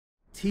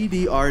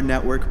TDR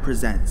Network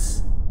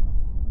presents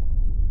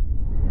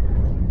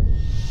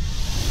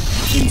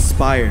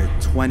Inspired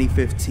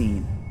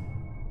 2015.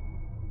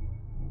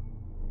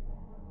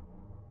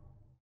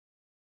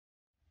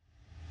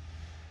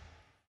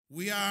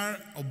 We are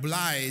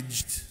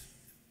obliged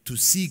to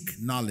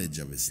seek knowledge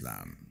of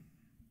Islam,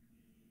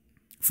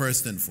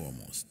 first and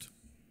foremost.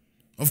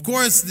 Of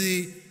course,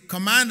 the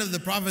command of the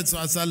Prophet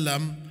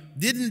ﷺ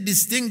didn't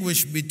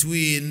distinguish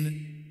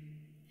between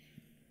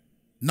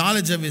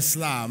knowledge of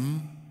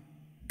Islam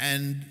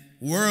and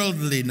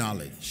worldly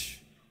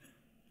knowledge.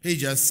 He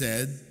just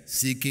said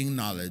seeking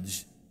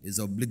knowledge is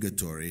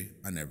obligatory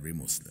on every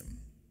Muslim.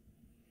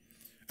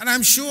 And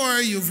I'm sure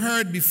you've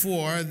heard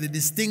before the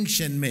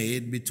distinction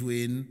made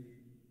between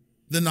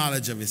the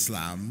knowledge of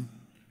Islam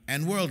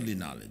and worldly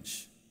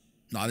knowledge.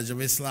 Knowledge of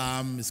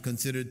Islam is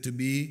considered to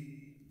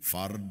be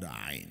fard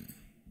ayn,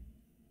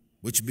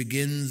 which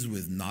begins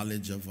with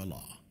knowledge of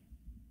Allah.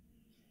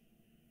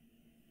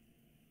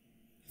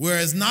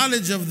 Whereas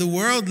knowledge of the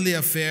worldly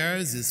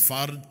affairs is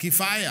fard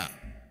kifaya,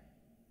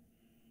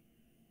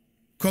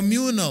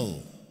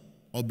 communal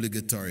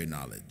obligatory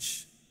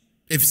knowledge.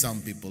 If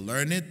some people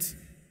learn it,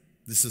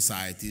 the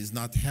society is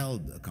not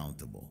held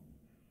accountable.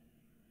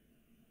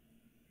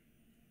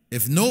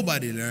 If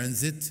nobody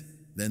learns it,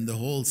 then the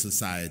whole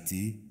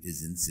society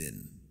is in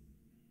sin.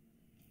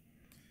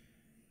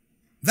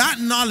 That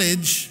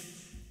knowledge,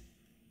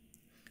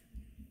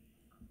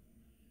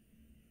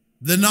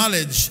 the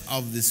knowledge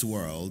of this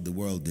world, the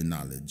worldly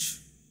knowledge,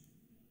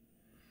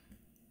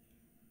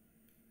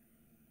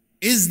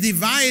 is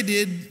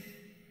divided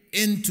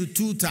into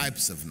two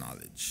types of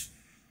knowledge.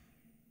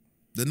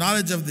 The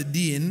knowledge of the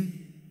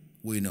deen,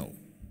 we know.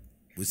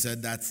 We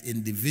said that's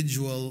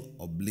individual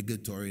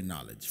obligatory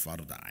knowledge,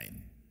 fard ayn,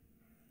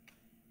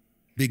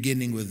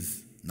 beginning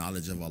with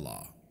knowledge of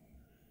Allah,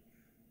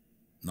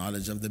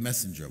 knowledge of the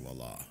Messenger of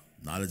Allah,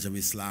 knowledge of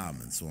Islam,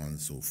 and so on and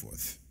so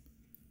forth.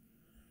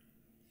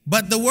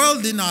 But the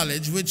worldly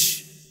knowledge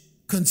which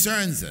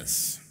concerns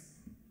us,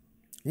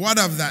 what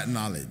of that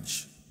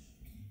knowledge?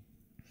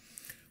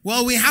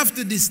 Well, we have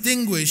to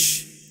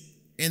distinguish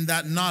in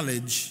that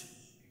knowledge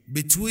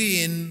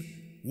between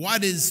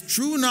what is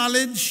true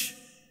knowledge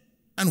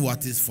and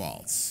what is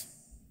false.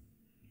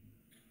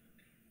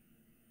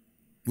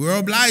 We're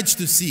obliged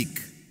to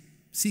seek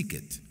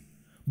it,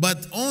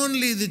 but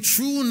only the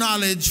true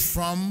knowledge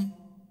from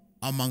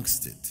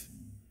amongst it.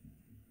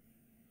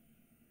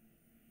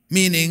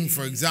 Meaning,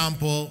 for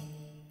example,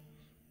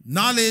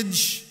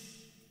 knowledge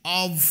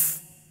of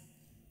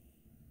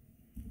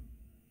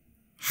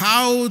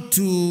how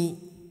to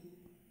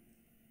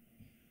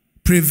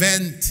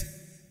prevent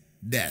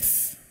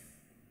death.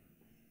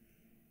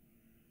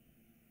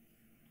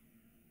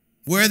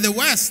 Where the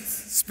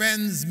West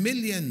spends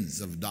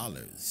millions of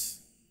dollars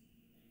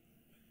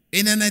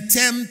in an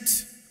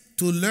attempt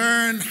to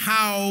learn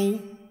how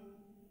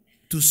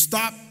to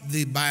stop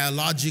the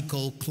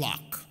biological clock.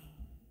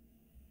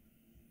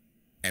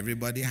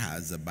 Everybody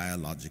has a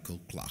biological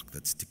clock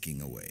that's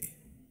ticking away.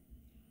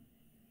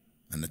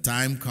 And the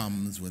time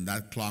comes when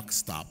that clock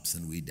stops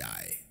and we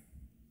die.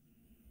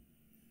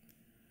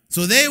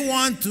 So they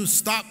want to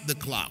stop the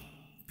clock,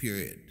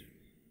 period.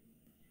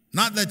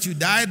 Not that you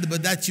died,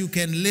 but that you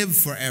can live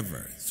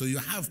forever. So you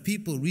have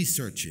people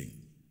researching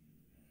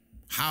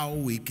how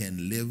we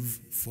can live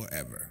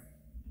forever.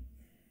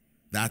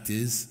 That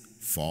is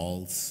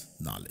false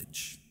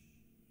knowledge.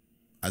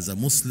 As a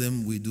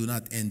Muslim, we do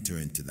not enter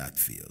into that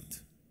field.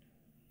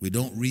 We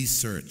don't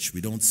research.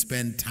 We don't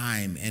spend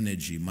time,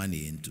 energy,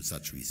 money into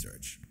such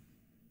research.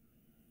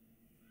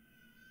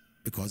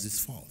 Because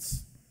it's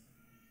false.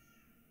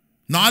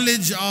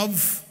 Knowledge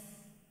of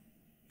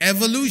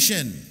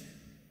evolution.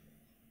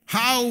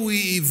 How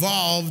we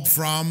evolved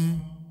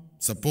from,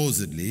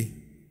 supposedly,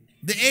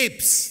 the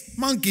apes,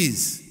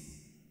 monkeys.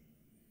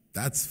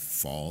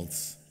 That's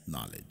false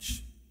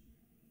knowledge.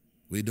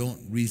 We don't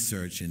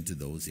research into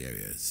those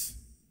areas.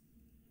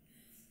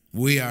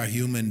 We are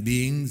human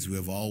beings. We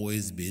have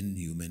always been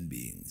human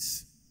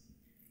beings.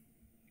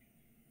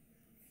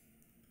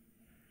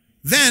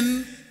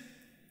 Then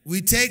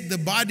we take the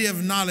body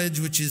of knowledge,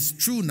 which is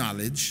true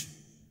knowledge,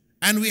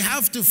 and we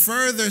have to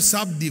further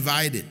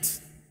subdivide it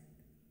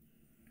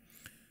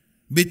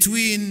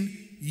between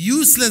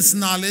useless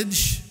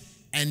knowledge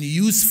and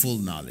useful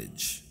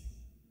knowledge.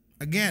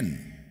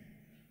 Again,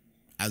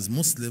 as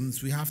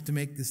Muslims, we have to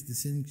make this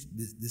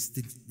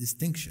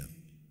distinction.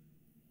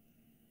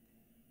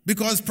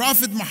 Because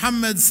Prophet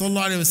Muhammad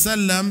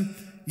ﷺ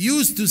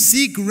used to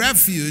seek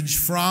refuge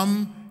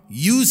from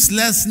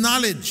useless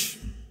knowledge.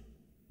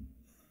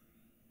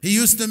 He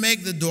used to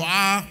make the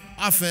dua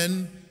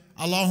often,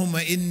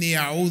 Allahumma inni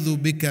a'udhu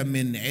bika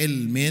min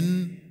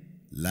ilmin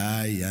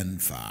la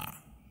yanfa'.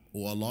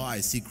 O Allah, I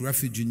seek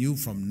refuge in you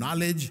from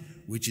knowledge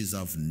which is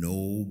of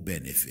no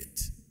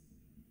benefit.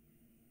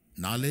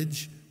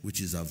 Knowledge which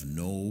is of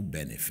no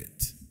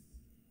benefit.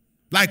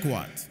 Like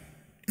what?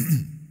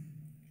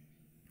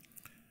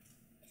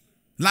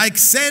 Like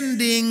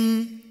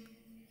sending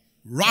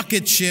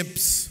rocket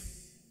ships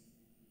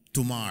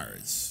to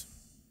Mars.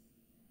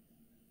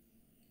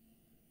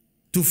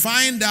 to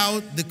find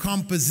out the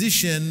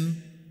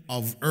composition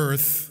of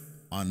Earth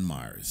on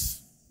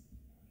Mars.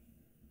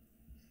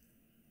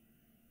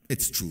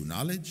 It's true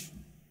knowledge,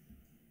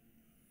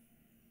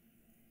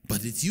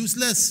 but it's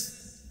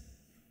useless.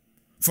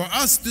 For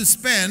us to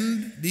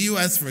spend, the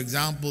US, for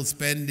example,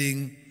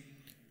 spending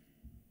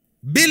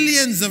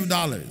billions of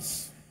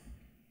dollars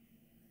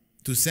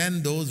to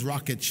send those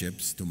rocket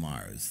ships to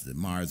Mars, the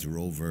Mars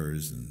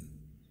rovers, and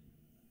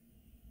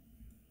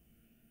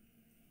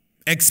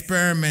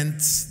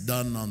experiments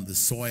done on the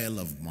soil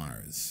of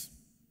Mars,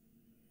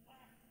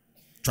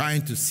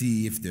 trying to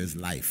see if there's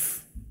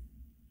life.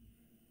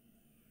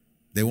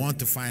 They want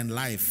to find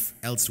life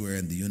elsewhere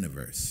in the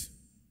universe,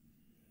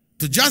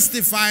 to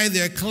justify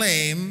their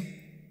claim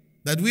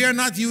that we are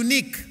not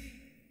unique.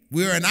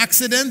 We are an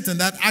accident, and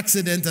that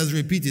accident has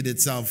repeated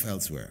itself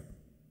elsewhere.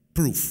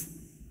 Proof.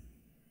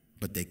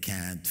 But they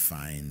can't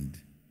find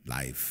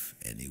life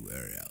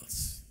anywhere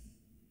else.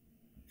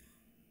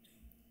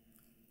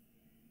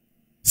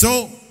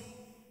 So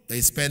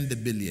they spend the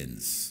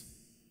billions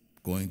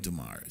going to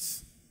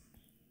Mars.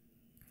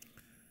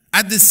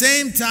 At the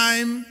same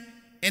time,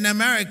 in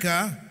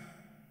America,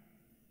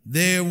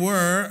 there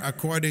were,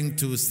 according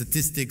to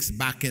statistics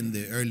back in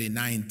the early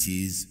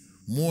 90s,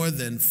 more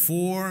than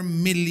 4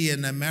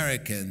 million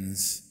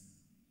Americans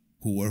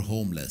who were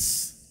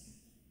homeless.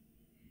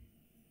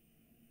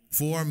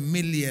 4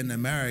 million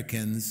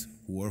Americans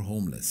who were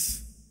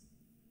homeless.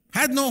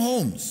 Had no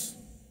homes.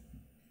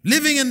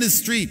 Living in the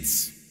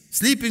streets.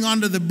 Sleeping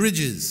under the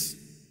bridges.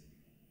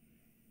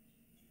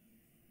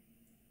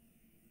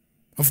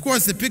 Of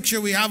course, the picture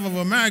we have of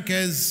America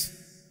is,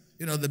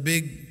 you know, the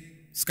big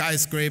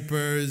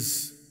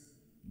skyscrapers,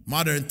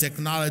 modern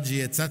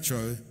technology,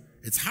 etc.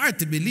 It's hard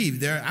to believe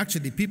there are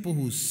actually people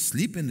who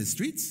sleep in the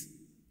streets,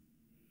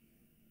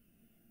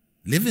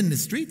 live in the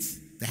streets.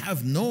 They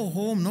have no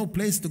home, no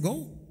place to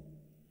go.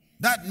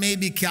 That may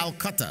be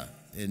Calcutta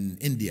in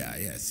India.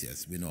 Yes,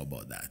 yes, we know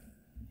about that.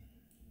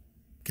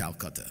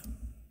 Calcutta.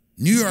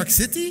 New York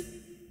City,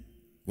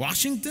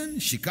 Washington,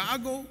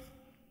 Chicago,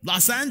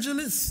 Los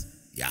Angeles.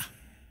 Yeah.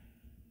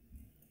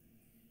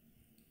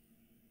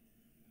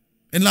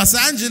 In Los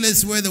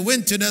Angeles, where the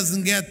winter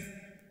doesn't get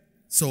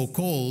so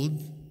cold,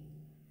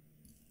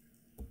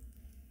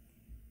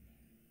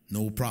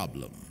 no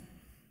problem.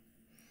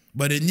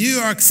 But in New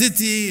York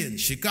City and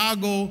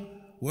Chicago,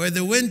 where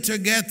the winter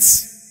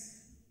gets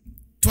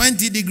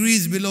 20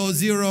 degrees below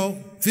zero,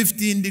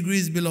 15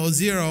 degrees below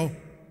zero,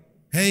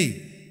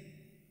 hey,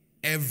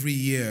 every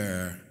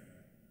year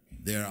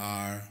there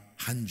are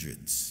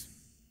hundreds,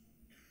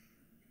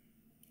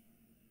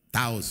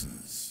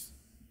 thousands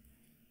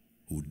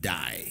who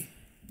die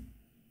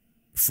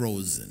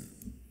frozen.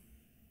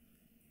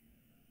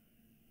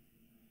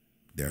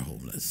 They're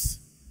homeless.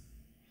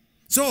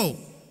 So,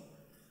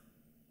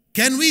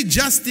 can we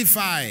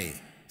justify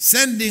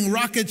sending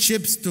rocket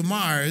ships to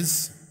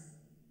Mars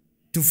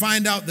to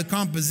find out the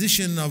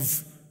composition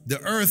of the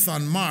Earth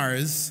on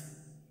Mars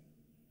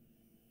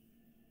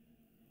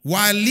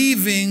while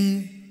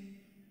leaving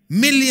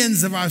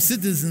millions of our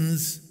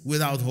citizens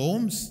without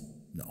homes?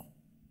 No.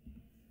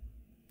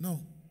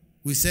 No.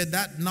 We said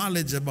that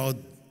knowledge about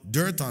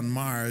dirt on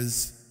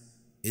Mars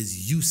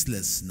is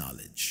useless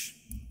knowledge.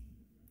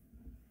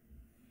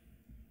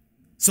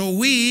 So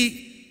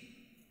we,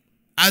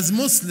 as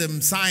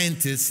Muslim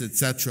scientists,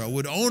 etc.,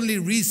 would only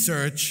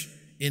research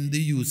in the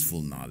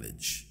useful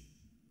knowledge.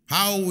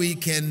 How we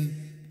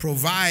can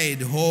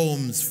provide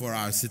homes for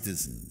our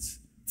citizens,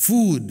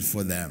 food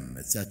for them,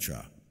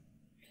 etc.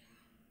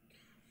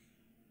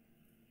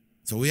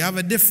 So we have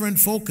a different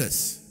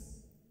focus.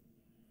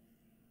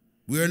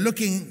 We are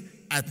looking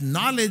at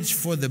knowledge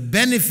for the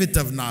benefit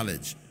of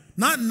knowledge,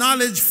 not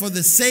knowledge for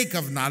the sake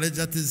of knowledge.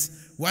 That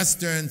is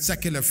Western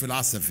secular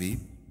philosophy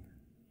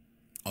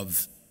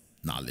of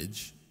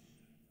knowledge.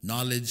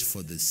 Knowledge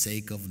for the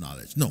sake of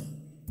knowledge. No.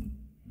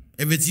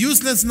 If it's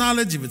useless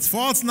knowledge, if it's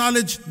false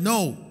knowledge,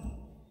 no.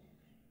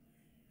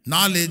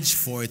 Knowledge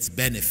for its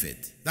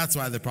benefit. That's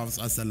why the Prophet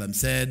ﷺ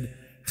said,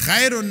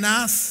 خَيْرُ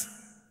النَّاسِ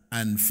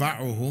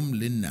أَنْفَعُهُمْ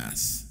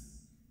لِلنَّاسِ.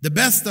 The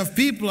best of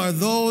people are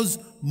those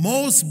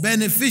most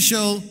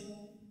beneficial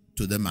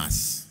to the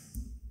mass.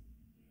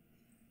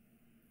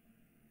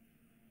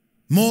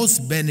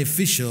 Most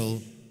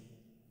beneficial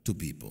to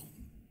people.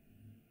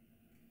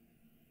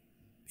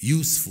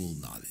 Useful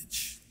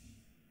knowledge.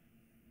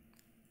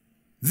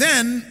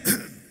 Then,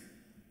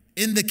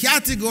 in the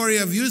category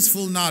of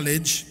useful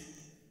knowledge,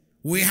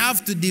 we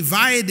have to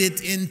divide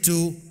it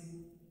into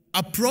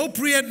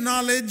appropriate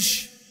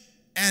knowledge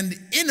and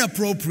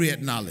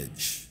inappropriate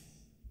knowledge.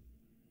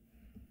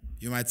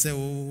 You might say,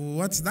 well,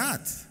 what's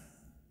that?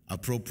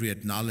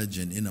 Appropriate knowledge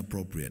and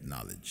inappropriate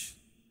knowledge.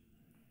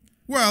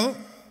 Well,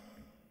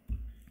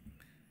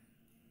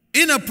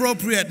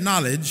 inappropriate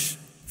knowledge,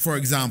 for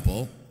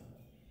example,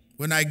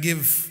 when I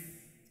give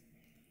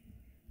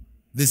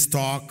this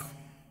talk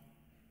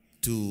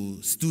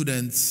to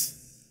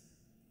students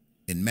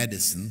in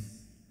medicine,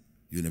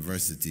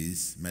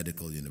 universities,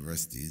 medical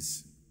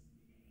universities,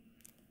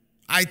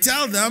 I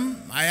tell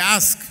them, I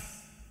ask,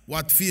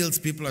 what fields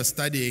people are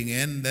studying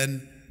in,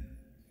 then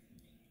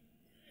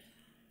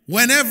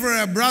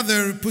whenever a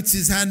brother puts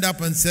his hand up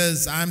and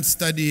says, I'm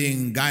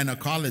studying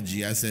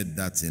gynecology, I said,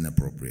 that's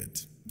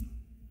inappropriate.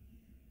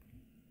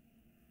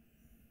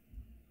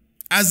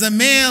 As a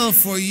male,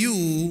 for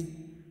you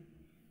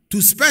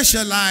to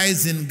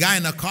specialize in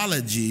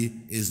gynecology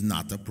is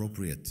not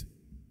appropriate.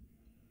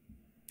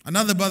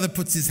 Another brother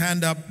puts his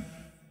hand up,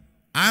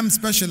 I'm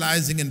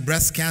specializing in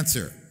breast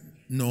cancer.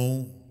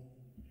 No,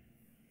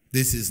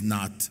 this is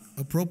not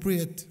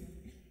appropriate.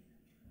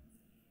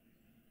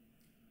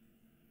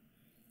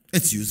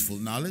 It's useful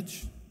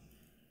knowledge.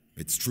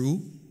 It's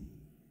true.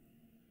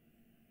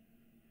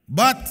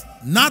 But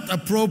not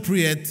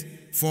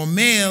appropriate for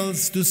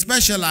males to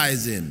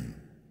specialize in.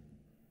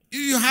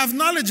 You have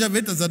knowledge of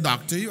it as a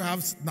doctor. You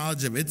have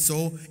knowledge of it.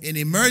 So in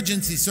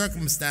emergency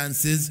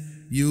circumstances,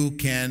 you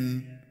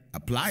can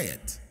apply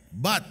it.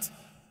 But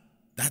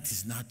that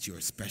is not your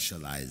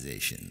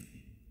specialization.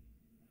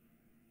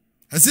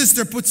 A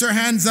sister puts her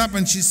hands up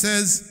and she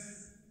says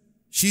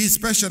she's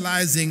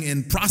specializing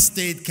in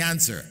prostate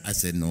cancer. I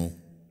said, no,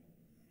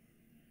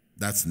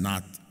 that's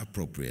not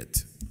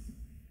appropriate.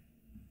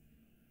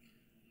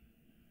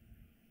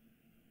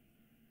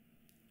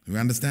 You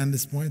understand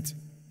this point?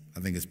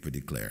 I think it's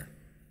pretty clear.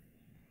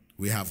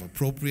 We have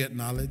appropriate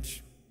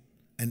knowledge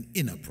and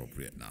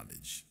inappropriate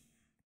knowledge.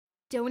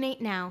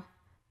 Donate now.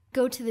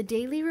 Go to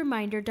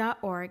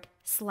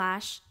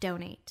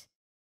thedailyreminder.org/donate.